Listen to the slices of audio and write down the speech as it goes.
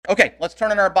Okay, let's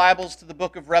turn in our Bibles to the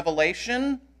book of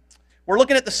Revelation. We're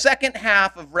looking at the second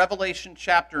half of Revelation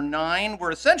chapter 9.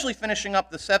 We're essentially finishing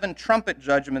up the 7 trumpet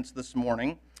judgments this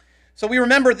morning. So we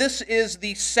remember this is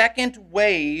the second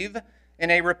wave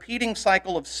in a repeating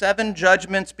cycle of 7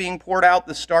 judgments being poured out.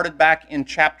 This started back in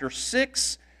chapter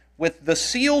 6 with the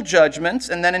seal judgments,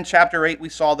 and then in chapter 8 we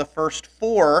saw the first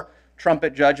 4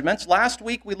 trumpet judgments. Last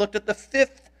week we looked at the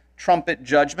 5th trumpet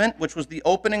judgment, which was the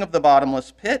opening of the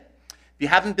bottomless pit. If you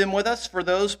haven't been with us for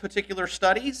those particular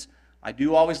studies, I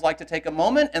do always like to take a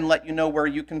moment and let you know where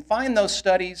you can find those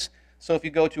studies. So if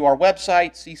you go to our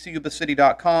website,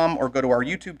 ccubacity.com, or go to our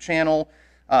YouTube channel,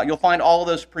 you'll find all of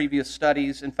those previous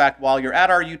studies. In fact, while you're at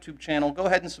our YouTube channel, go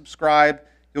ahead and subscribe.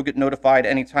 You'll get notified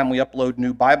anytime we upload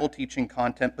new Bible teaching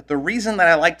content. But the reason that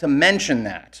I like to mention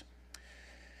that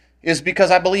is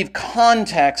because I believe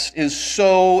context is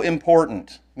so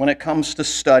important when it comes to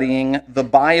studying the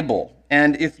Bible.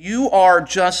 And if you are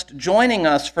just joining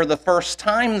us for the first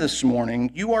time this morning,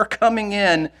 you are coming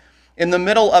in the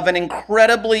middle of an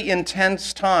incredibly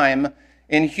intense time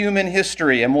in human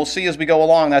history. And we'll see as we go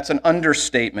along, that's an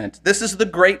understatement. This is the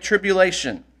Great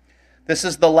Tribulation. This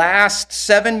is the last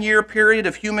 7-year period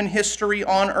of human history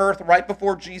on earth right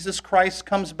before Jesus Christ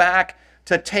comes back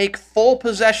to take full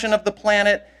possession of the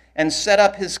planet and set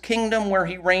up his kingdom where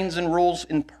he reigns and rules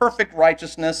in perfect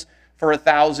righteousness for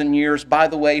 1,000 years. By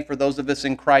the way, for those of us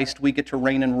in Christ, we get to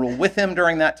reign and rule with him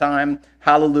during that time.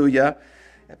 Hallelujah.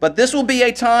 But this will be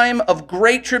a time of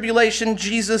great tribulation,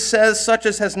 Jesus says, such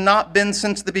as has not been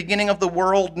since the beginning of the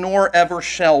world, nor ever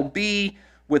shall be,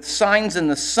 with signs in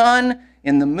the sun,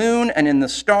 in the moon, and in the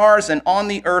stars, and on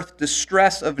the earth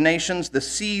distress of nations, the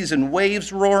seas and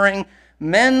waves roaring,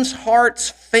 men's hearts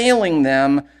failing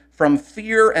them from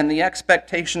fear and the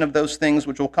expectation of those things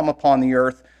which will come upon the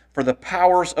earth, for the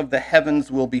powers of the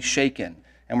heavens will be shaken.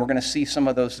 And we're going to see some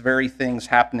of those very things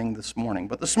happening this morning.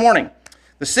 But this morning,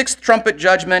 the 6th trumpet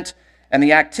judgment and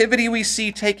the activity we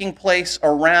see taking place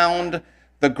around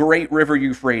the great river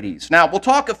Euphrates. Now, we'll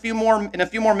talk in a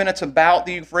few more minutes about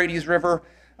the Euphrates River.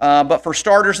 But for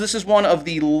starters, this is one of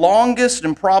the longest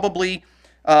and probably,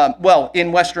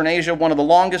 in Western Asia, one of the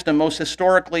longest and most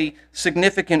historically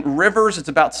significant rivers. It's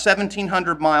about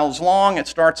 1,700 miles long. It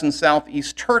starts in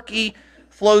southeast Turkey,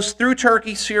 flows through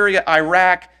Turkey, Syria,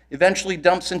 Iraq, eventually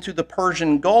dumps into the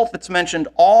Persian Gulf. It's mentioned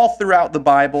all throughout the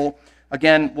Bible.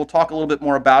 Again, we'll talk a little bit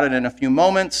more about it in a few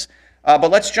moments.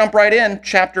 But let's jump right in.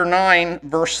 Chapter 9,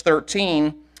 verse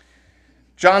 13.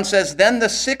 John says, "Then the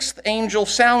 6th angel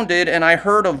sounded, and I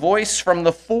heard a voice from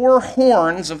the 4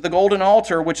 horns of the golden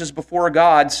altar, which is before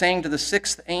God, saying to the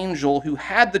 6th angel who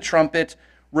had the trumpet,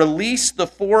 'Release the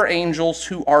 4 angels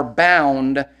who are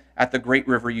bound at the great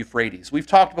river Euphrates.'" We've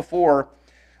talked before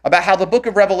about how the book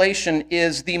of Revelation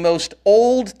is the most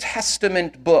Old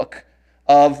Testament book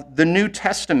of the New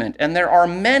Testament. And there are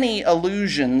many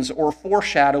allusions or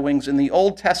foreshadowings in the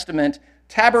Old Testament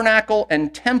tabernacle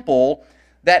and temple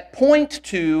that point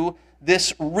to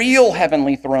this real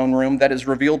heavenly throne room that is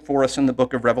revealed for us in the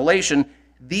book of Revelation.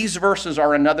 These verses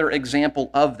are another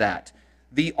example of that.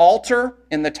 The altar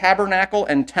in the tabernacle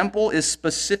and temple is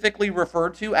specifically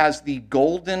referred to as the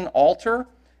golden altar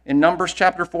in Numbers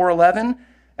chapter 4:11.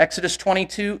 Exodus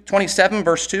 27,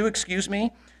 verse 2,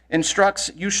 instructs,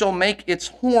 "You shall make its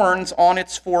horns on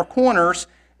its 4 corners."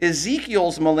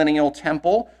 Ezekiel's millennial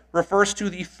temple refers to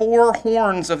the 4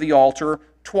 horns of the altar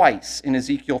twice in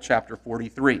Ezekiel chapter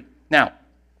 43. Now,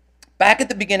 back at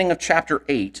the beginning of chapter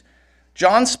 8,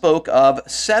 John spoke of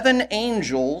 7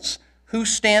 angels who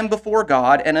stand before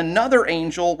God and another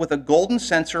angel with a golden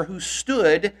censer who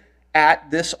stood at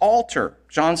this altar.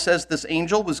 John says this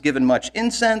angel was given much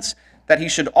incense, that he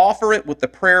should offer it with the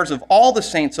prayers of all the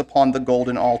saints upon the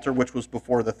golden altar which was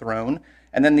before the throne.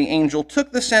 And then the angel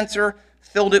took the censer,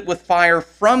 filled it with fire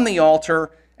from the altar,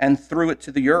 and threw it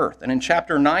to the earth. And in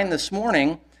chapter 9 this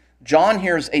morning, John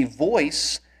hears a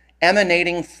voice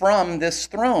emanating from this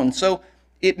throne. So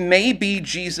it may be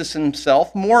Jesus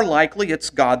himself. More likely it's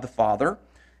God the Father.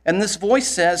 And this voice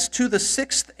says, "To the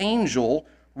 6th angel,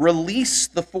 release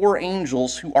the 4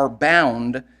 angels who are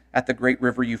bound at the great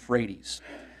river Euphrates."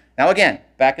 Now again,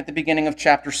 back at the beginning of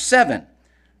chapter 7,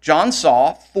 John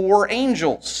saw 4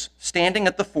 angels standing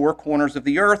at the 4 corners of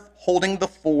the earth, holding the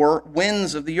 4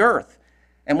 winds of the earth.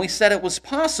 And we said it was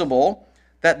possible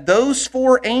that those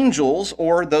 4 angels,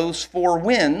 or those 4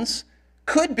 winds,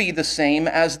 could be the same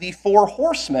as the 4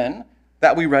 horsemen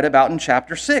that we read about in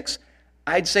chapter 6.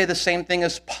 I'd say the same thing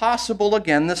is possible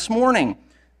again this morning.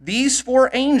 These 4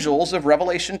 angels of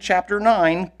Revelation chapter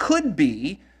 9 could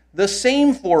be the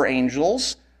same 4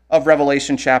 angels of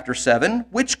Revelation chapter 7,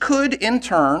 which could in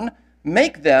turn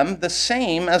make them the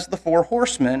same as the four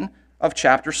horsemen of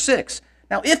chapter 6.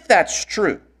 Now, if that's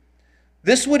true,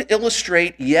 this would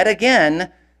illustrate yet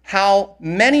again how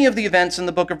many of the events in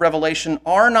the book of Revelation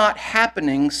are not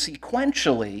happening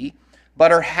sequentially,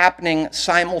 but are happening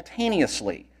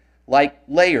simultaneously, like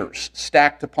layers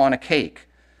stacked upon a cake.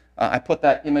 I put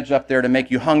that image up there to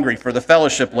make you hungry for the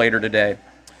fellowship later today.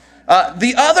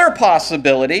 The other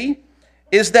possibility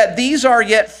is that these are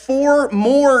yet four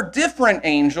more different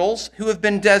angels who have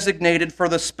been designated for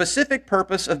the specific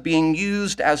purpose of being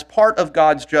used as part of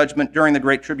God's judgment during the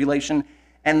Great Tribulation,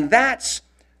 and that's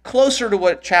closer to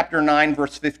what chapter 9,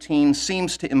 verse 15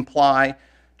 seems to imply.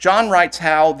 John writes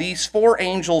how these four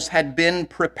angels had been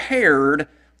prepared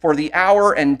for the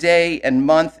hour and day and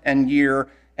month and year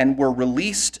and were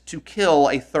released to kill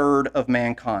a third of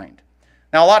mankind.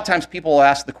 Now, a lot of times people will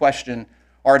ask the question,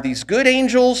 are these good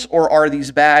angels or are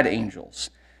these bad angels?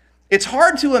 It's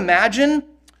hard to imagine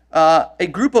a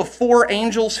group of four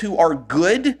angels who are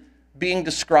good being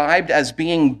described as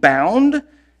being bound.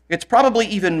 It's probably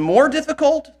even more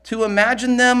difficult to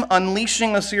imagine them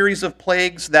unleashing a series of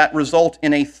plagues that result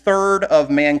in a third of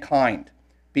mankind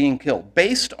being killed.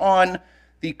 Based on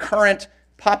the current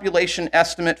population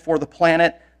estimate for the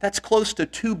planet, that's close to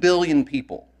 2 billion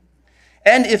people.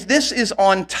 And if this is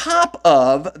on top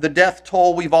of the death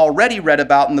toll we've already read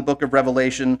about in the book of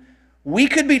Revelation, we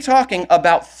could be talking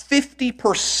about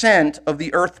 50% of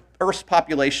the Earth's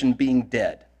population being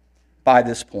dead by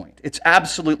this point. It's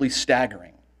absolutely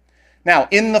staggering. Now,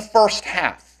 in the first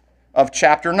half of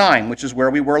chapter 9, which is where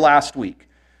we were last week,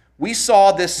 we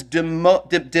saw this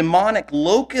demonic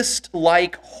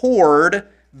locust-like horde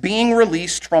being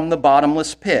released from the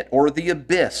bottomless pit, or the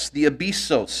abyss, the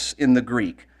abyssos in the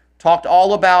Greek. Talked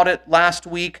all about it last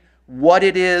week, what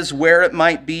it is, where it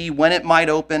might be, when it might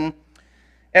open.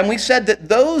 And we said that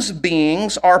those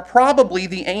beings are probably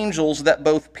the angels that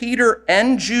both Peter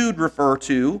and Jude refer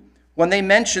to when they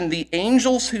mention the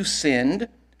angels who sinned,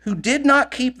 who did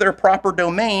not keep their proper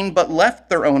domain but left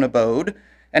their own abode,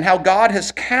 and how God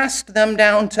has cast them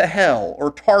down to hell,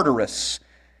 or Tartarus,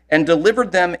 and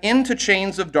delivered them into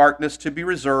chains of darkness to be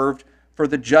reserved for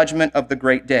the judgment of the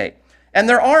great day. And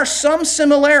there are some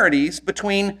similarities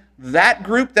between that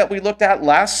group that we looked at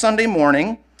last Sunday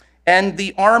morning and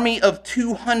the army of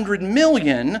 200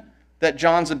 million that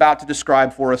John's about to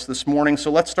describe for us this morning.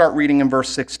 So let's start reading in verse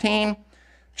 16.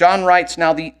 John writes,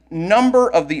 "Now the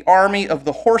number of the army of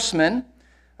the horsemen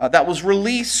that was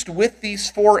released with these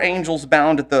four angels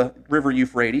bound at the river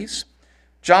Euphrates,"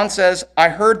 John says, "I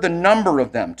heard the number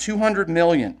of them, 200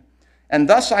 million. And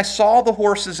thus I saw the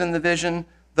horses in the vision.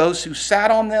 Those who sat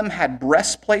on them had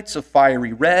breastplates of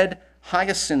fiery red,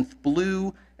 hyacinth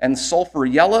blue, and sulfur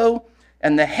yellow.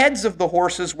 And the heads of the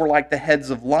horses were like the heads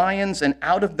of lions, and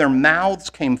out of their mouths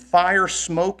came fire,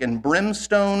 smoke, and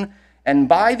brimstone. And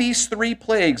by these three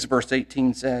plagues," verse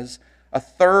 18 says, "a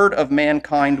third of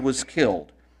mankind was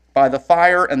killed, by the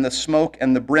fire and the smoke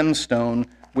and the brimstone,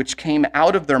 which came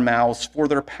out of their mouths. For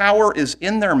their power is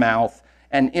in their mouth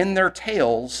and in their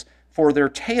tails, for their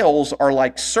tails are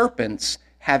like serpents,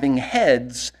 having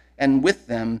heads, and with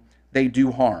them they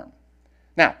do harm."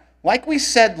 Now, like we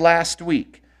said last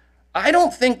week, I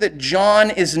don't think that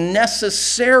John is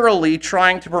necessarily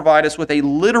trying to provide us with a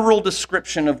literal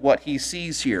description of what he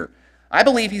sees here. I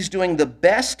believe he's doing the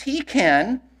best he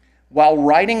can while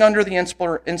writing under the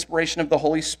inspiration of the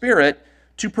Holy Spirit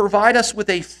to provide us with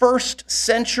a first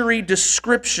century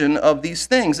description of these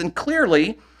things. And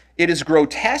clearly, it is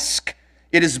grotesque,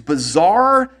 it is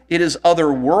bizarre, it is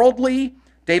otherworldly.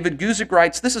 David Guzik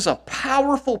writes, "This is a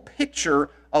powerful picture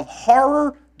of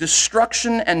horror,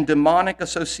 destruction, and demonic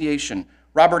association."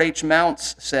 Robert H.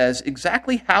 Mounts says,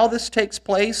 "Exactly how this takes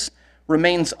place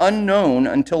remains unknown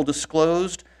until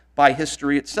disclosed by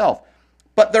history itself."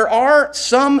 But there are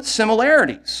some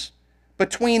similarities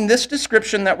between this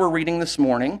description that we're reading this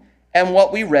morning and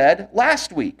what we read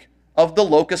last week of the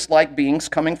locust-like beings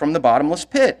coming from the bottomless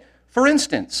pit. For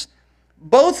instance,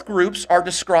 both groups are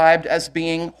described as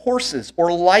being horses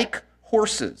or like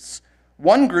horses.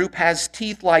 One group has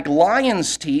teeth like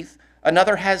lions' teeth,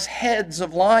 another has heads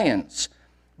of lions.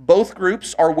 Both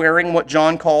groups are wearing what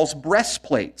John calls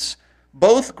breastplates.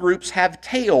 Both groups have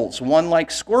tails, one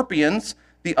like scorpions,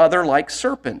 the other like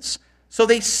serpents. So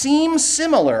they seem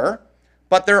similar,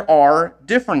 but there are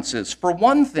differences. For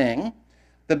one thing,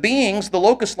 the beings, the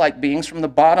locust-like beings from the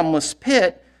bottomless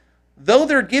pit, though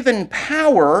they're given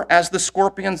power, as the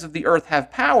scorpions of the earth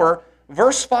have power,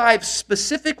 verse 5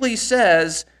 specifically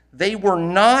says they were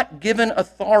not given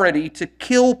authority to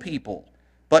kill people,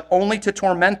 but only to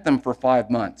torment them for 5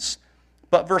 months.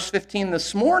 But verse 15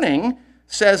 this morning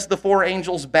says the four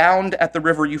angels bound at the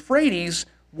river Euphrates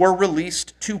were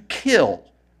released to kill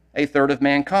a third of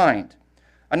mankind.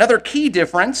 Another key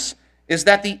difference is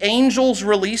that the angels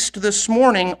released this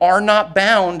morning are not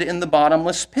bound in the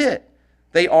bottomless pit.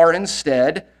 They are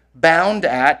instead bound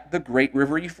at the great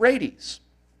river Euphrates.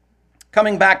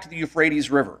 Coming back to the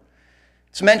Euphrates River,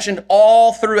 it's mentioned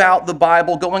all throughout the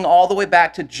Bible, going all the way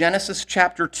back to Genesis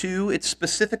chapter 2. It's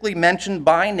specifically mentioned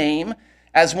by name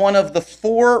as one of the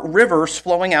four rivers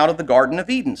flowing out of the Garden of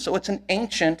Eden. So it's an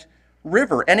ancient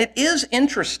river. And it is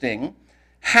interesting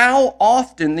how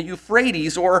often the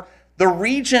Euphrates, or the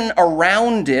region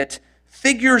around it,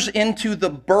 figures into the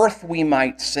birth, we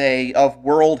might say, of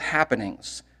world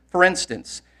happenings. For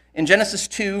instance, in Genesis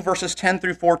 2, verses 10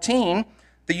 through 14,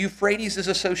 the Euphrates is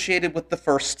associated with the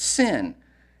first sin.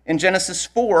 In Genesis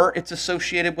 4, it's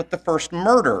associated with the first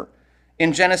murder.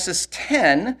 In Genesis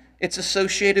 10, it's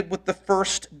associated with the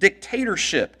first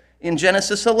dictatorship. In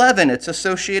Genesis 11, it's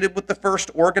associated with the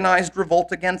first organized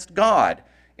revolt against God.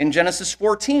 In Genesis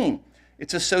 14,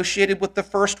 it's associated with the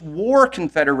first war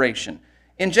confederation.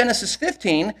 In Genesis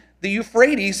 15, the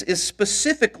Euphrates is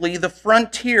specifically the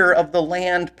frontier of the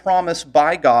land promised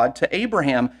by God to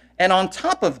Abraham. And on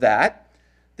top of that,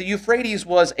 the Euphrates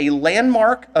was a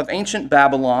landmark of ancient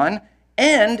Babylon,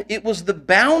 and it was the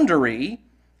boundary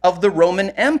of the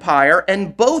Roman Empire.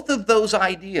 And both of those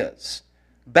ideas,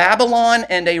 Babylon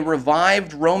and a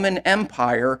revived Roman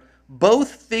Empire,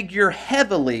 both figure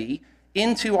heavily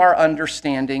into our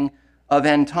understanding of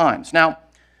end times. Now,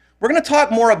 we're going to talk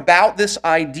more about this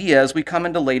idea as we come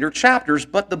into later chapters,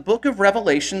 but the book of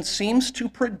Revelation seems to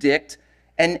predict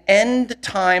an end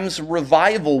times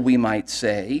revival, we might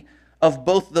say, of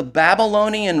both the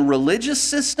Babylonian religious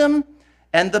system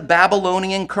and the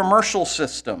Babylonian commercial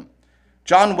system.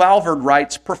 John Walvoord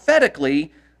writes,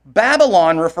 prophetically,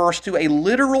 Babylon refers to a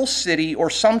literal city or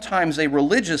sometimes a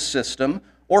religious system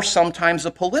or sometimes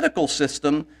a political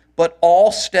system, but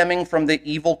all stemming from the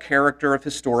evil character of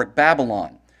historic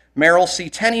Babylon. Merrill C.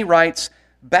 Tenney writes,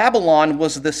 Babylon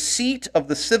was the seat of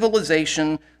the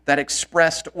civilization that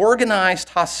expressed organized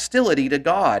hostility to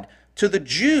God. To the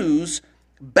Jews,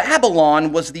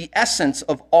 Babylon was the essence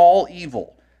of all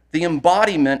evil, the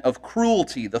embodiment of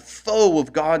cruelty, the foe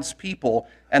of God's people,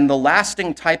 and the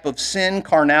lasting type of sin,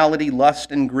 carnality,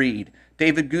 lust, and greed.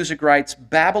 David Guzik writes,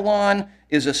 Babylon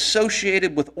is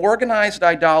associated with organized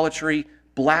idolatry,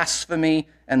 blasphemy,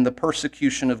 and the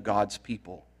persecution of God's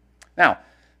people. Now,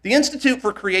 the Institute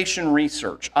for Creation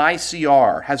Research,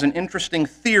 ICR, has an interesting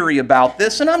theory about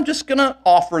this, and I'm just going to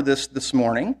offer this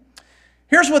morning.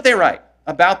 Here's what they write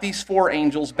about these four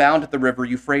angels bound at the river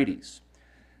Euphrates.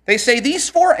 They say these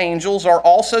four angels are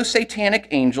also satanic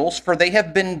angels, for they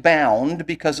have been bound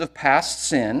because of past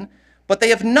sin, but they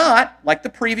have not, like the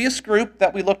previous group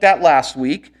that we looked at last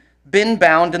week, been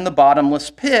bound in the bottomless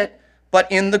pit,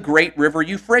 but in the great river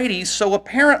Euphrates. So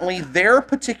apparently their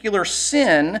particular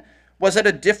sin was at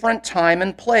a different time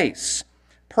and place.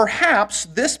 Perhaps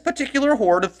this particular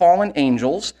horde of fallen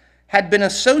angels had been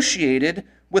associated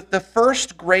with the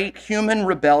first great human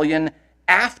rebellion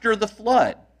after the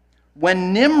flood,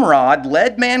 when Nimrod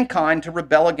led mankind to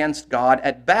rebel against God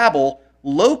at Babel,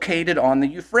 located on the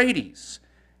Euphrates.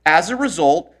 As a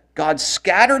result, God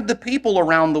scattered the people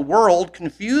around the world,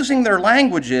 confusing their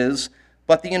languages,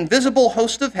 but the invisible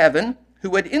host of heaven,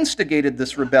 who had instigated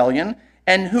this rebellion,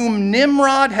 and whom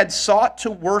Nimrod had sought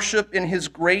to worship in his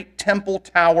great temple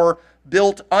tower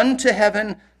built unto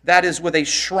heaven, that is, with a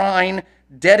shrine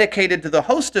dedicated to the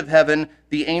host of heaven,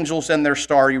 the angels and their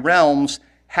starry realms,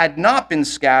 had not been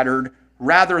scattered.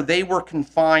 Rather, they were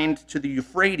confined to the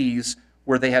Euphrates,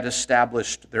 where they had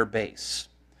established their base.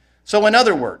 So in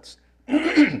other words,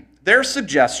 their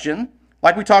suggestion,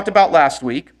 like we talked about last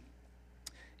week,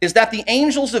 is that the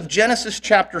angels of Genesis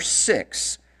chapter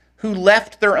 6, who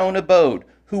left their own abode,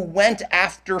 who went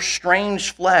after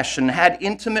strange flesh and had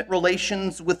intimate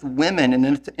relations with women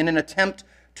in an attempt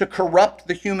to corrupt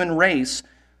the human race,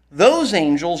 those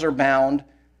angels are bound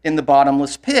in the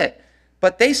bottomless pit.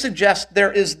 But they suggest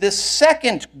there is this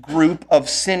second group of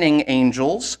sinning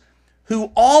angels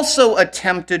who also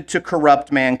attempted to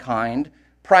corrupt mankind,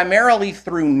 primarily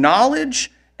through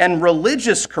knowledge and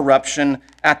religious corruption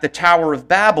at the Tower of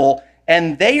Babel,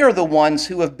 and they are the ones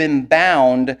who have been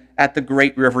bound at the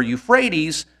great river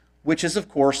Euphrates, which is, of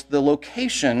course, the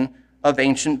location of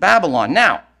ancient Babylon.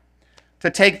 Now, to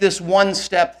take this one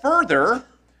step further,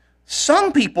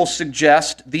 some people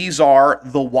suggest these are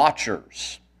the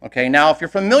Watchers. Okay, now if you're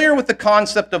familiar with the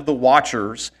concept of the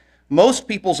Watchers, most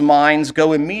people's minds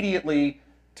go immediately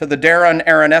to the Darren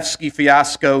Aronofsky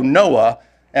fiasco Noah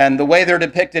and the way they're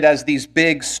depicted as these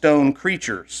big stone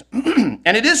creatures. And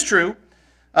it is true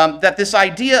that this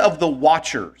idea of the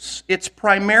watchers, it's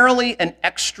primarily an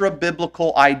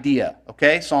extra-biblical idea,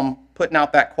 okay? So I'm putting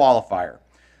out that qualifier.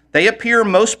 They appear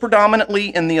most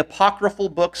predominantly in the apocryphal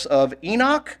books of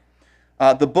Enoch,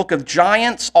 the Book of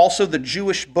Giants, also the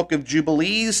Jewish Book of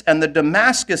Jubilees, and the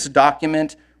Damascus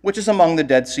document, which is among the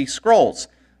Dead Sea Scrolls.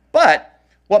 But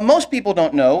what most people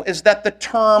don't know is that the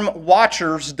term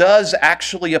watchers does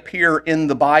actually appear in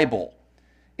the Bible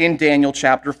in Daniel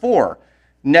chapter 4.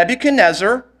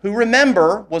 Nebuchadnezzar, who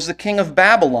remember was the king of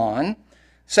Babylon,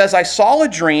 says, "I saw a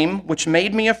dream which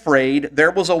made me afraid.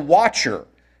 There was a watcher,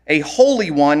 a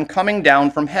holy one coming down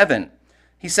from heaven."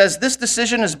 He says, "This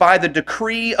decision is by the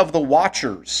decree of the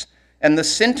watchers, and the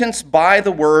sentence by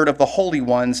the word of the holy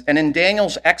ones." And in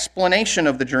Daniel's explanation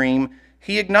of the dream,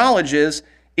 he acknowledges,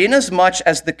 "Inasmuch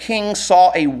as the king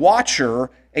saw a watcher,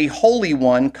 a holy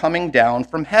one, coming down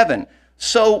from heaven."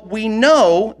 So we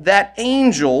know that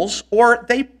angels, or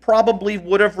they probably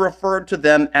would have referred to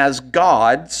them as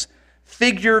gods,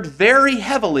 figured very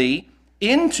heavily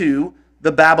into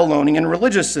the Babylonian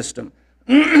religious system.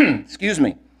 Excuse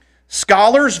me.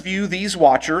 Scholars view these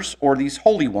watchers, or these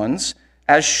holy ones,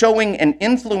 as showing an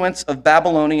influence of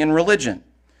Babylonian religion.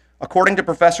 According to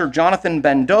Professor Jonathan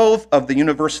Ben Dove of the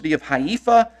University of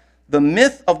Haifa, the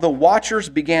myth of the watchers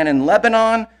began in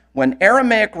Lebanon when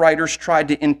Aramaic writers tried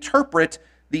to interpret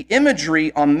the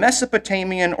imagery on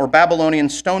Mesopotamian or Babylonian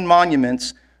stone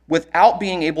monuments without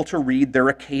being able to read their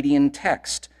Akkadian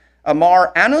text.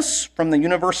 Amar Anus from the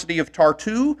University of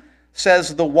Tartu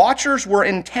says the watchers were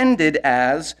intended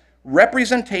as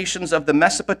representations of the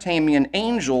Mesopotamian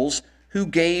angels who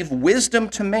gave wisdom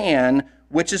to man,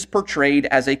 which is portrayed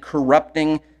as a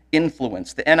corrupting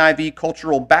influence. The NIV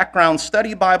Cultural Background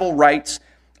Study Bible writes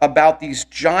about these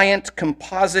giant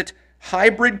composite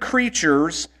hybrid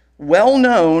creatures well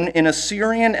known in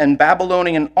Assyrian and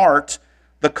Babylonian art,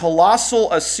 the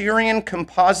colossal Assyrian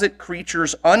composite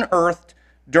creatures unearthed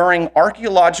during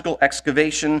archaeological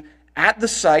excavation at the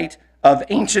site of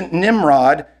ancient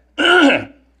Nimrod,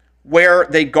 where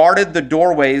they guarded the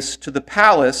doorways to the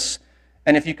palace.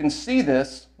 And if you can see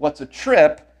this, what's a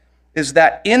trip is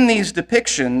that in these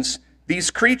depictions,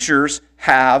 these creatures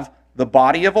have the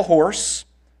body of a horse,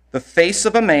 the face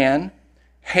of a man,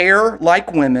 hair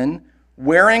like women,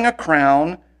 wearing a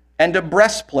crown and a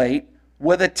breastplate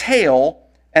with a tail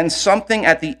and something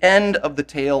at the end of the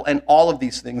tail, and all of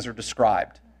these things are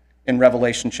described in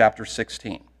Revelation chapter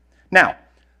 16. Now,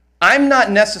 I'm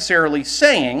not necessarily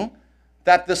saying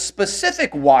that the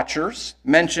specific watchers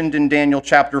mentioned in Daniel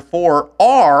chapter 4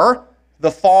 are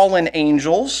the fallen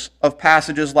angels of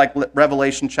passages like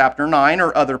Revelation chapter 9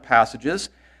 or other passages.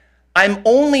 I'm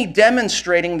only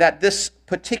demonstrating that this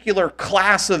particular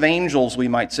class of angels, we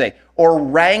might say, or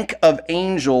rank of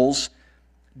angels,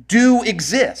 do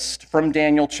exist from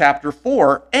Daniel chapter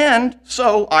 4. And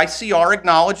so ICR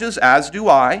acknowledges, as do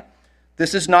I,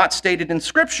 this is not stated in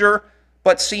Scripture,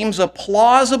 but seems a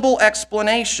plausible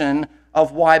explanation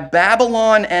of why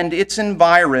Babylon and its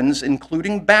environs,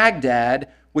 including Baghdad,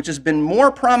 which has been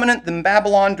more prominent than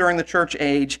Babylon during the church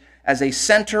age as a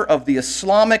center of the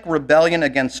Islamic rebellion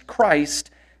against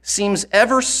Christ, seems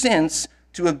ever since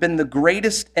to have been the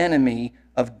greatest enemy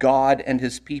of God and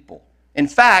his people. In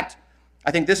fact,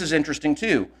 I think this is interesting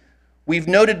too. We've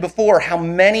noted before how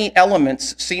many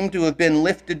elements seem to have been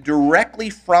lifted directly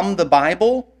from the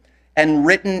Bible and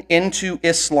written into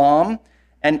Islam.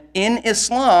 And in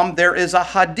Islam, there is a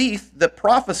hadith that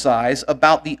prophesies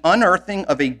about the unearthing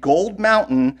of a gold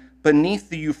mountain beneath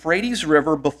the Euphrates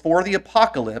River before the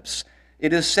apocalypse.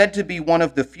 It is said to be one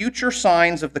of the future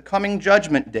signs of the coming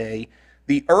judgment day.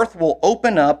 The earth will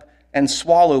open up and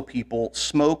swallow people.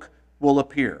 Smoke will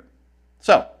appear.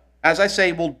 So, as I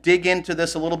say, we'll dig into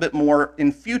this a little bit more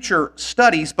in future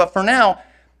studies. But for now,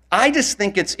 I just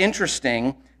think it's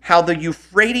interesting how the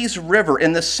Euphrates River,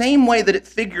 in the same way that it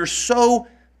figures so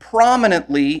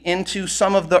prominently into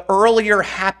some of the earlier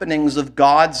happenings of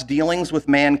God's dealings with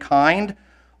mankind,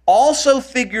 also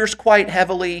figures quite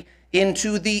heavily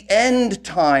into the end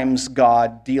times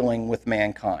God dealing with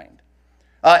mankind.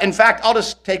 In fact, I'll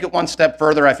just take it one step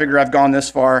further. I figure I've gone this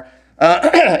far.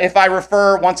 If I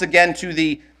refer once again to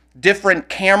the different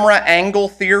camera angle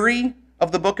theory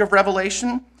of the book of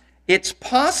Revelation, it's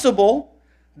possible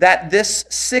that this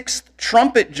sixth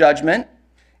trumpet judgment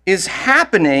is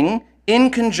happening in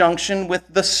conjunction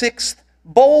with the sixth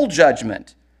bowl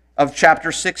judgment of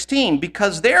chapter 16,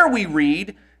 because there we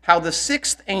read how the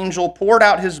sixth angel poured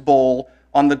out his bowl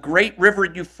on the great river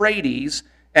Euphrates,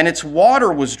 and its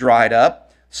water was dried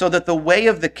up, so that the way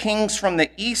of the kings from the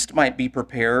east might be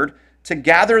prepared to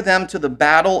gather them to the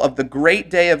battle of the great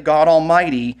day of God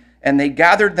Almighty, and they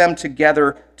gathered them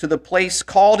together to the place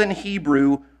called in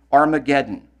Hebrew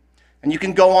Armageddon. And you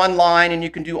can go online and you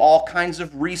can do all kinds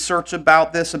of research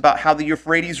about this, about how the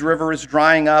Euphrates River is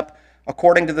drying up.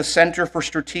 According to the Center for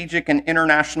Strategic and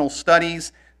International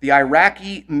Studies, the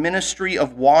Iraqi Ministry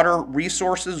of Water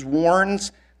Resources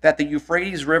warns that the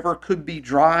Euphrates River could be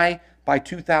dry by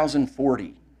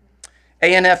 2040.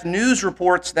 ANF News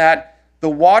reports that the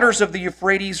waters of the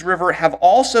Euphrates River have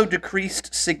also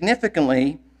decreased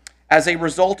significantly as a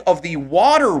result of the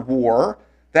water war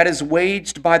that is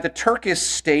waged by the Turkish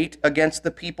state against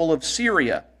the people of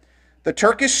Syria. The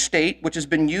Turkish state, which has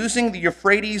been using the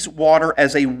Euphrates water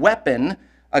as a weapon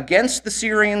against the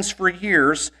Syrians for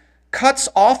years, cuts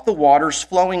off the waters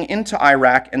flowing into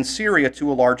Iraq and Syria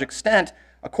to a large extent.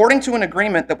 According to an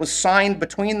agreement that was signed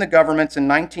between the governments in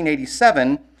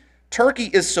 1987, Turkey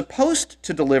is supposed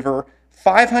to deliver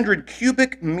 500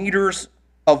 cubic meters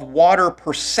of water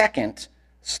per second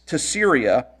to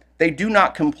Syria. They do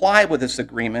not comply with this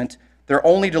agreement. They're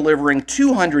only delivering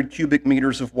 200 cubic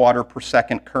meters of water per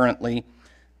second currently.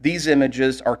 These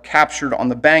images are captured on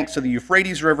the banks of the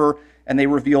Euphrates River, and they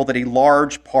reveal that a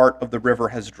large part of the river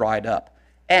has dried up.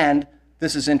 And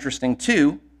this is interesting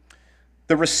too.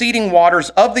 The receding waters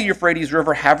of the Euphrates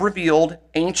River have revealed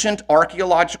ancient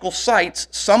archaeological sites,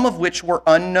 some of which were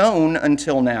unknown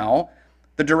until now.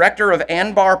 The director of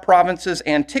Anbar Province's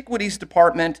Antiquities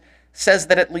Department says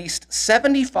that at least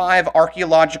 75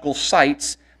 archaeological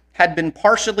sites had been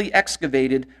partially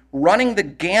excavated, running the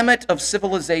gamut of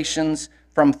civilizations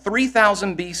from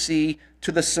 3000 BC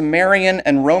to the Sumerian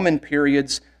and Roman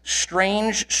periods.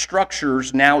 Strange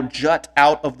structures now jut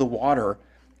out of the water,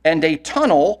 and a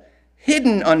tunnel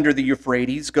hidden under the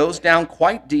Euphrates goes down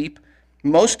quite deep.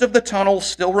 Most of the tunnel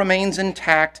still remains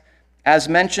intact. As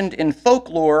mentioned in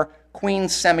folklore, Queen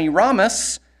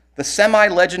Semiramis, the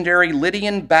semi-legendary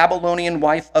Lydian Babylonian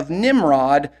wife of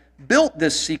Nimrod, built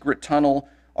this secret tunnel.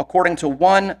 According to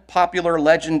one popular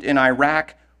legend in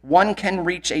Iraq, one can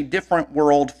reach a different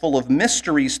world full of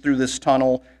mysteries through this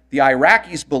tunnel. The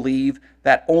Iraqis believe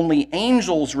that only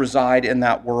angels reside in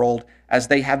that world, as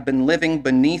they have been living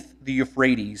beneath the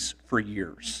Euphrates for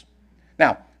years.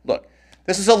 Now, look,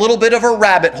 this is a little bit of a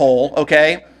rabbit hole,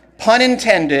 okay? Pun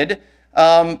intended.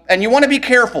 And you want to be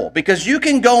careful, because you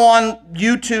can go on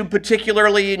YouTube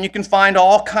particularly and you can find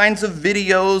all kinds of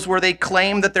videos where they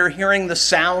claim that they're hearing the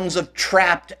sounds of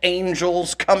trapped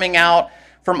angels coming out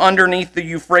from underneath the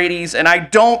Euphrates, and I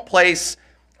don't place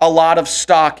a lot of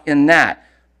stock in that.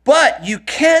 But you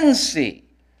can see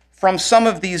from some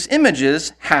of these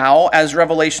images how, as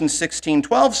Revelation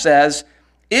 16:12 says,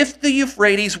 if the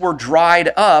Euphrates were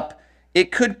dried up,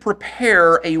 it could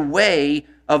prepare a way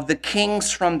of the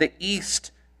kings from the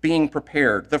east being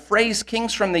prepared. The phrase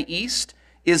kings from the east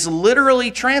is literally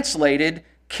translated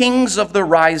kings of the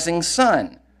rising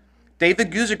sun.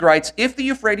 David Guzik writes, if the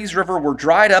Euphrates River were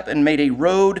dried up and made a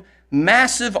road,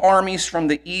 massive armies from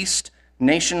the east,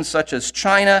 nations such as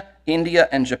China, India,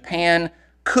 and Japan,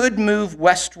 could move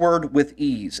westward with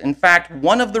ease. In fact,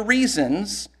 one of the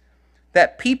reasons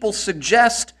that people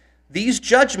suggest these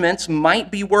judgments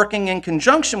might be working in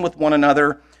conjunction with one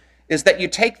another is that you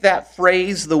take that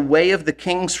phrase, the way of the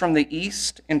kings from the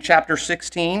east, in chapter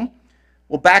 16.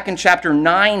 Well, back in chapter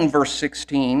 9, verse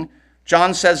 16,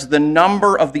 John says the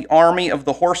number of the army of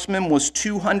the horsemen was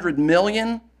 200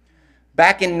 million.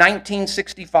 Back in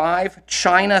 1965,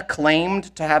 China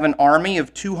claimed to have an army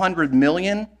of 200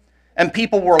 million. And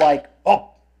people were like,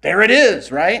 oh, there it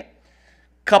is, right?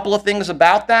 Couple of things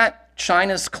about that.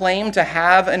 China's claim to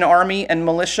have an army and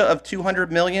militia of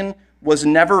 200 million was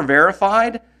never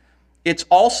verified. It's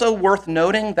also worth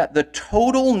noting that the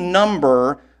total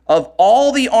number of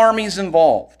all the armies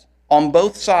involved on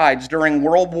both sides during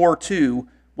World War II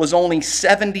was only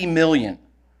 70 million.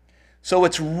 So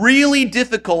it's really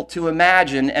difficult to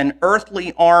imagine an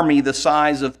earthly army the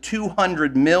size of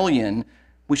 200 million.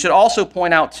 We should also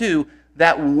point out, too,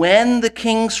 that when the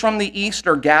kings from the east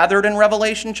are gathered in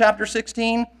Revelation chapter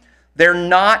 16, they're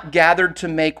not gathered to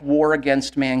make war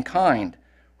against mankind.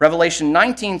 Revelation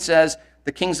 19 says,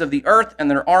 the kings of the earth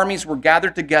and their armies were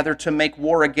gathered together to make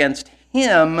war against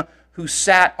him who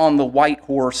sat on the white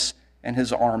horse and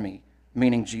his army,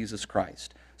 meaning Jesus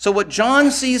Christ. So what John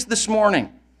sees this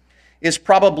morning is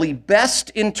probably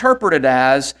best interpreted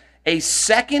as a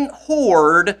second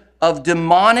horde of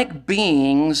demonic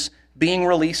beings being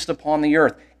released upon the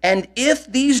earth. And if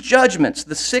these judgments,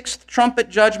 the sixth trumpet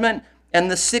judgment and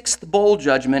the sixth bowl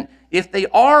judgment, if they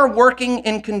are working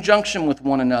in conjunction with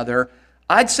one another,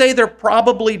 I'd say they're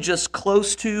probably just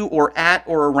close to or at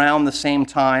or around the same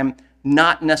time,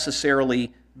 not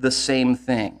necessarily the same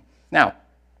thing. Now,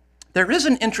 there is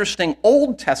an interesting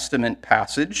Old Testament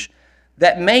passage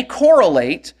that may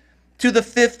correlate to the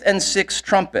fifth and sixth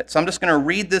trumpets. I'm just going to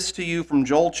read this to you from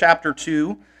Joel chapter 2.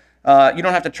 You don't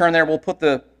have to turn there. We'll put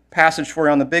the passage for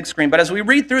you on the big screen. But as we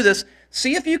read through this,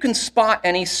 see if you can spot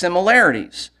any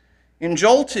similarities. In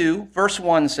Joel 2, verse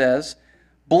 1 says,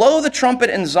 "Blow the trumpet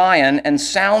in Zion and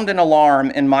sound an alarm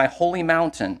in my holy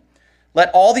mountain. Let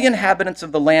all the inhabitants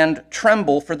of the land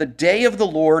tremble, for the day of the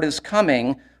Lord is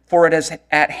coming, for it is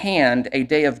at hand, a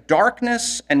day of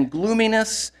darkness and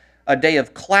gloominess, a day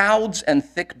of clouds and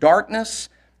thick darkness,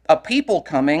 a people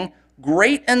coming,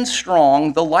 great and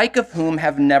strong, the like of whom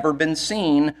have never been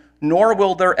seen, nor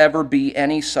will there ever be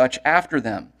any such after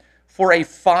them. For a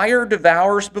fire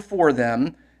devours before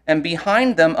them, and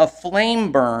behind them a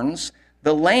flame burns.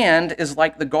 The land is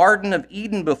like the Garden of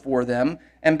Eden before them,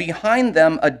 and behind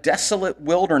them a desolate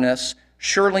wilderness.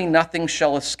 Surely nothing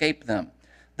shall escape them.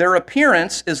 Their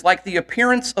appearance is like the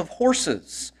appearance of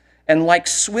horses, and like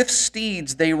swift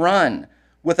steeds they run.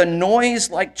 With a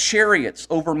noise like chariots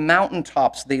over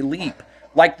mountaintops they leap,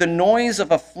 like the noise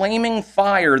of a flaming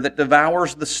fire that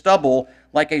devours the stubble,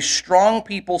 like a strong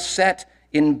people set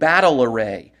in battle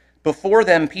array. Before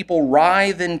them people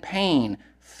writhe in pain.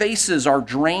 Faces are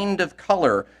drained of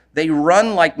color. They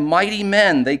run like mighty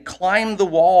men. They climb the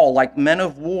wall like men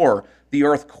of war. The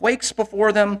earth quakes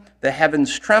before them. The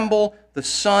heavens tremble. The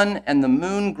sun and the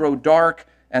moon grow dark,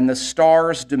 and the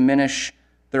stars diminish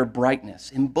their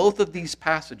brightness." In both of these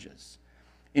passages,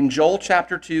 in Joel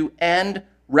chapter 2 and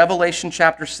Revelation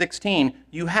chapter 16,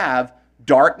 you have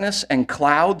darkness and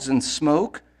clouds and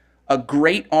smoke, a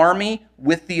great army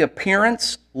with the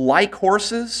appearance like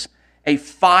horses, a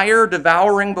fire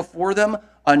devouring before them,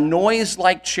 a noise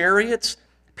like chariots,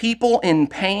 people in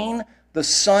pain, the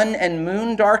sun and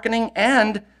moon darkening,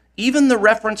 and even the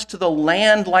reference to the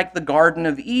land like the Garden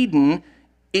of Eden.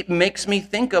 It makes me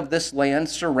think of this land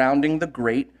surrounding the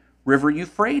great river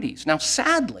Euphrates. Now,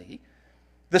 sadly,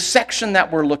 the section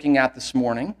that we're looking at this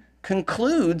morning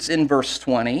concludes in verse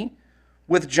 20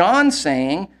 with John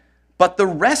saying, "But the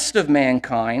rest of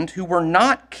mankind who were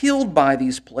not killed by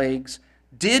these plagues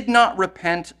did not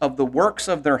repent of the works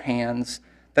of their hands,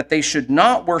 that they should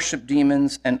not worship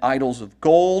demons and idols of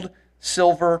gold,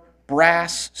 silver,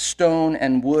 brass, stone,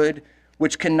 and wood,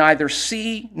 which can neither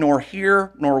see nor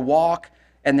hear nor walk.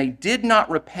 And they did not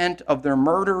repent of their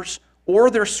murders or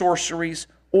their sorceries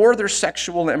or their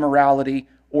sexual immorality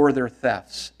or their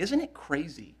thefts." Isn't it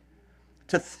crazy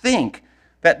to think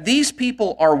that these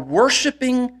people are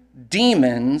worshiping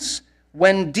demons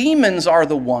when demons are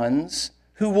the ones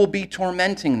who will be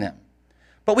tormenting them?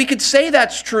 But we could say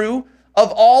that's true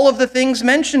of all of the things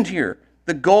mentioned here: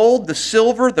 the gold, the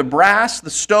silver, the brass,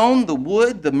 the stone, the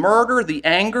wood, the murder, the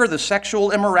anger, the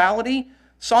sexual immorality.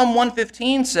 Psalm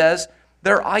 115 says,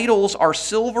 "Their idols are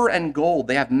silver and gold.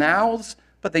 They have mouths,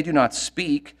 but they do not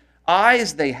speak.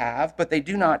 Eyes they have, but they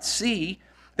do not see.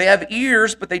 They have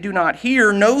ears, but they do not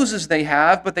hear. Noses they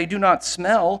have, but they do not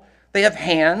smell. They have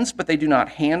hands, but they do not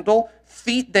handle.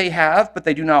 Feet they have, but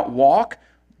they do not walk.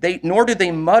 Nor do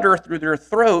they mutter through their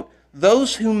throat.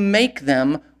 Those who make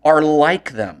them are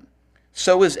like them.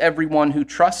 So is everyone who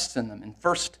trusts in them." In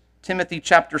 1 Timothy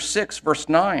chapter 6, verse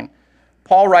 9,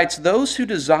 Paul writes, "Those who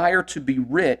desire to be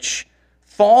rich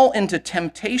fall into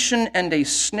temptation and a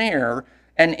snare,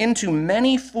 and into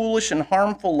many foolish and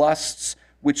harmful lusts,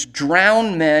 which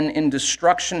drown men in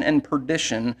destruction and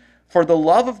perdition. For the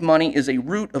love of money is a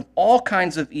root of all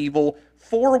kinds of evil,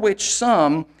 for which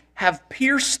some have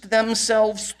pierced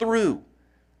themselves through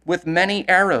with many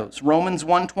arrows." Romans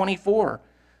 1:24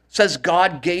 says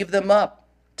God gave them up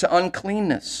to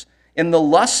uncleanness in the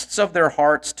lusts of their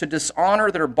hearts, to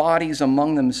dishonor their bodies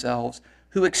among themselves,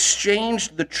 who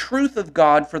exchanged the truth of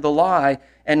God for the lie,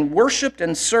 and worshiped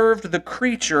and served the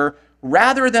creature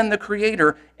rather than the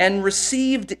Creator, and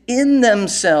received in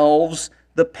themselves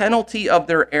the penalty of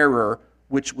their error,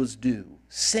 which was due.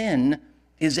 Sin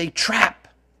is a trap.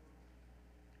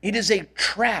 It is a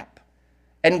trap.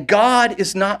 And God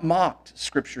is not mocked,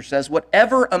 Scripture says.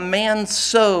 Whatever a man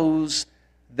sows,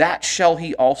 that shall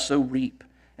he also reap.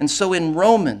 And so in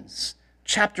Romans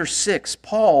chapter 6,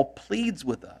 Paul pleads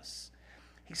with us.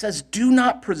 He says, "Do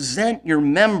not present your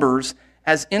members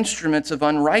as instruments of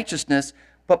unrighteousness,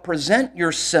 but present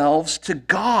yourselves to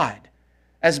God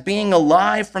as being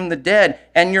alive from the dead,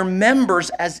 and your members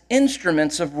as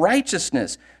instruments of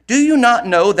righteousness. Do you not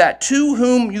know that to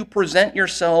whom you present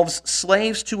yourselves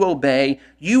slaves to obey,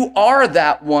 you are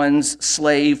that one's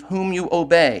slave whom you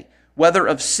obey, whether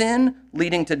of sin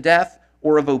leading to death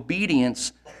or of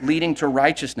obedience leading to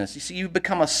righteousness?" You see, you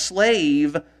become a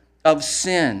slave of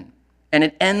sin, and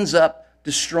it ends up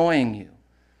destroying you.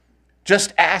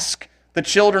 Just ask the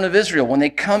children of Israel. When they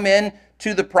come in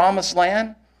to the promised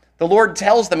land, the Lord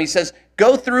tells them, he says,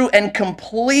 go through and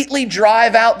completely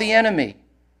drive out the enemy.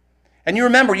 And you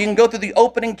remember, you can go through the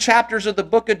opening chapters of the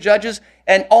book of Judges,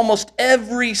 and almost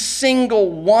every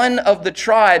single one of the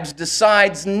tribes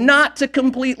decides not to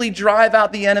completely drive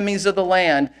out the enemies of the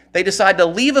land. They decide to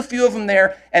leave a few of them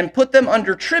there and put them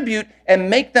under tribute and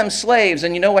make them slaves.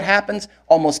 And you know what happens?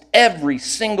 Almost every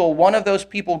single one of those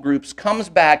people groups comes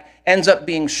back, ends up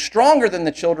being stronger than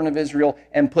the children of Israel,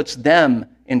 and puts them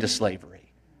into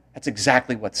slavery. That's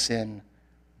exactly what sin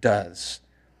does.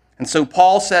 And so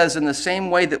Paul says, in the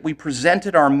same way that we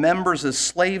presented our members as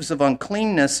slaves of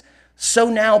uncleanness, so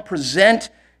now present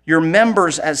your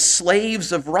members as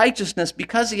slaves of righteousness,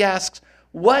 because he asks,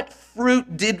 what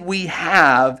fruit did we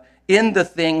have in the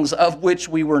things of which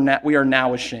we are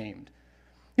now ashamed?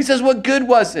 He says, what good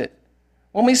was it?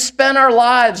 When we spent our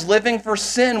lives living for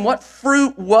sin, what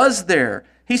fruit was there?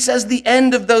 He says the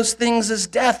end of those things is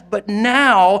death. But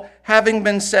now, having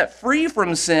been set free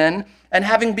from sin and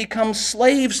having become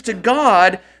slaves to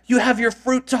God, you have your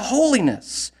fruit to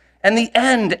holiness, and the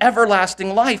end,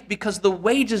 everlasting life, because the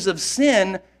wages of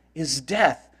sin is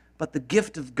death, but the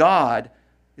gift of God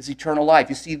is eternal life.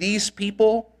 You see, these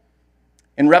people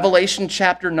in Revelation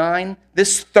chapter 9,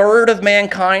 this third of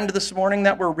mankind this morning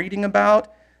that we're reading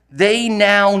about, they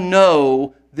now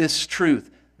know this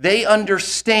truth. They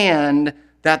understand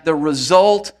that the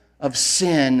result of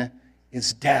sin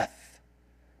is death.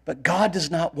 But God does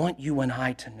not want you and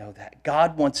I to know that.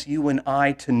 God wants you and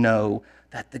I to know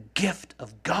that the gift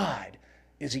of God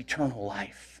is eternal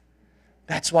life.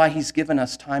 That's why he's given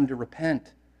us time to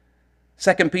repent.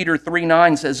 2 Peter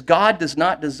 3:9 says, God does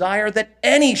not desire that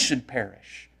any should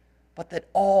perish, but that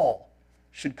all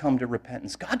should come to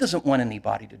repentance. God doesn't want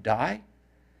anybody to die.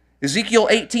 Ezekiel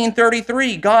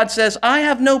 18:33, God says, I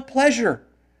have no pleasure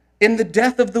in the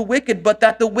death of the wicked, but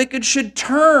that the wicked should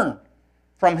turn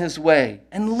from his way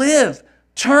and live.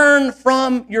 Turn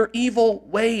from your evil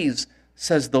ways,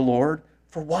 says the Lord,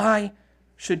 for why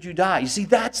should you die? You see,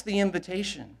 that's the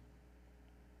invitation.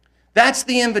 That's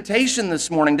the invitation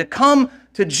this morning, to come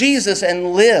to Jesus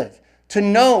and live, to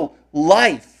know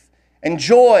life and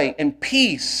joy and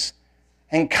peace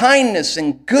and kindness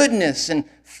and goodness and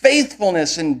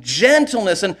faithfulness and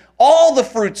gentleness and all the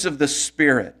fruits of the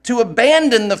Spirit, to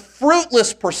abandon the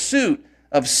fruitless pursuit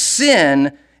of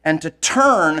sin and to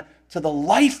turn to the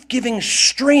life-giving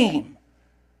stream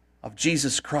of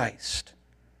Jesus Christ.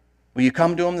 Will you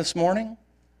come to him this morning?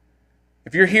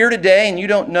 If you're here today and you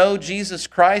don't know Jesus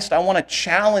Christ, I want to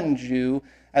challenge you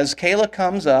as Kayla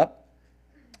comes up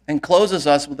and closes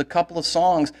us with a couple of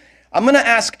songs. I'm going to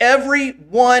ask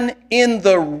everyone in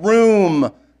the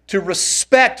room to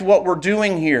respect what we're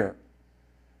doing here.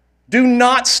 Do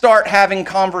not start having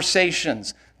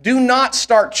conversations. Do not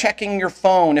start checking your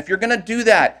phone. If you're going to do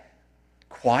that,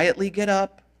 quietly get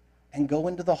up and go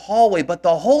into the hallway. But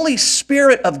the Holy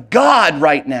Spirit of God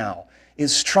right now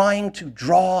is trying to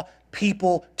draw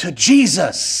people to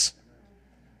Jesus.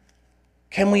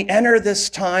 Can we enter this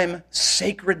time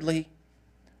sacredly,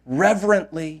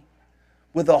 reverently,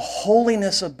 with a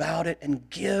holiness about it, and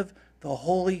give the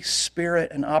Holy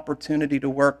Spirit an opportunity to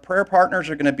work? Prayer partners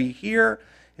are going to be here.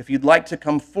 If you'd like to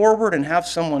come forward and have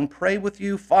someone pray with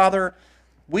you, Father,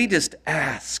 we just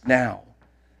ask now,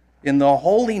 in the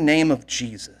holy name of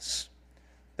Jesus,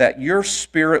 that your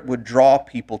Spirit would draw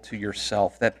people to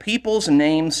yourself, that people's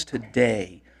names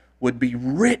today would be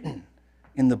written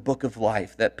in the book of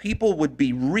life, that people would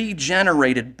be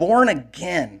regenerated, born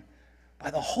again by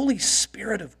the Holy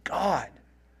Spirit of God,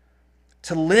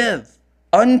 to live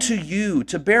unto you,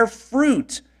 to bear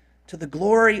fruit to the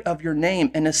glory of your name,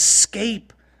 and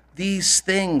escape these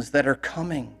things that are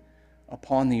coming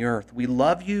upon the earth. We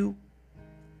love you.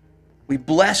 We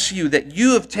bless you that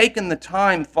you have taken the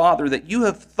time, Father, that you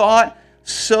have thought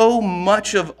so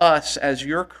much of us as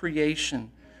your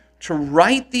creation, to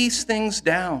write these things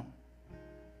down,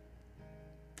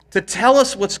 to tell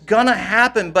us what's going to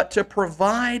happen, but to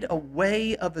provide a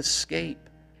way of escape.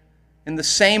 In the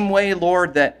same way,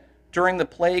 Lord, that during the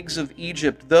plagues of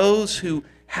Egypt, those who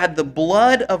had the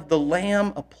blood of the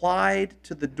lamb applied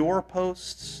to the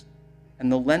doorposts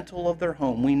and the lintel of their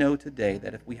home, we know today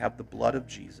that if we have the blood of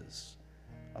Jesus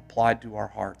applied to our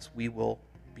hearts, we will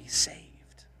be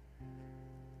saved.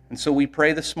 And so we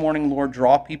pray this morning, Lord,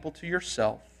 draw people to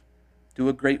yourself. Do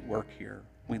a great work here.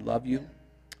 We love you.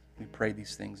 We pray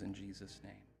these things in Jesus'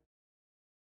 name.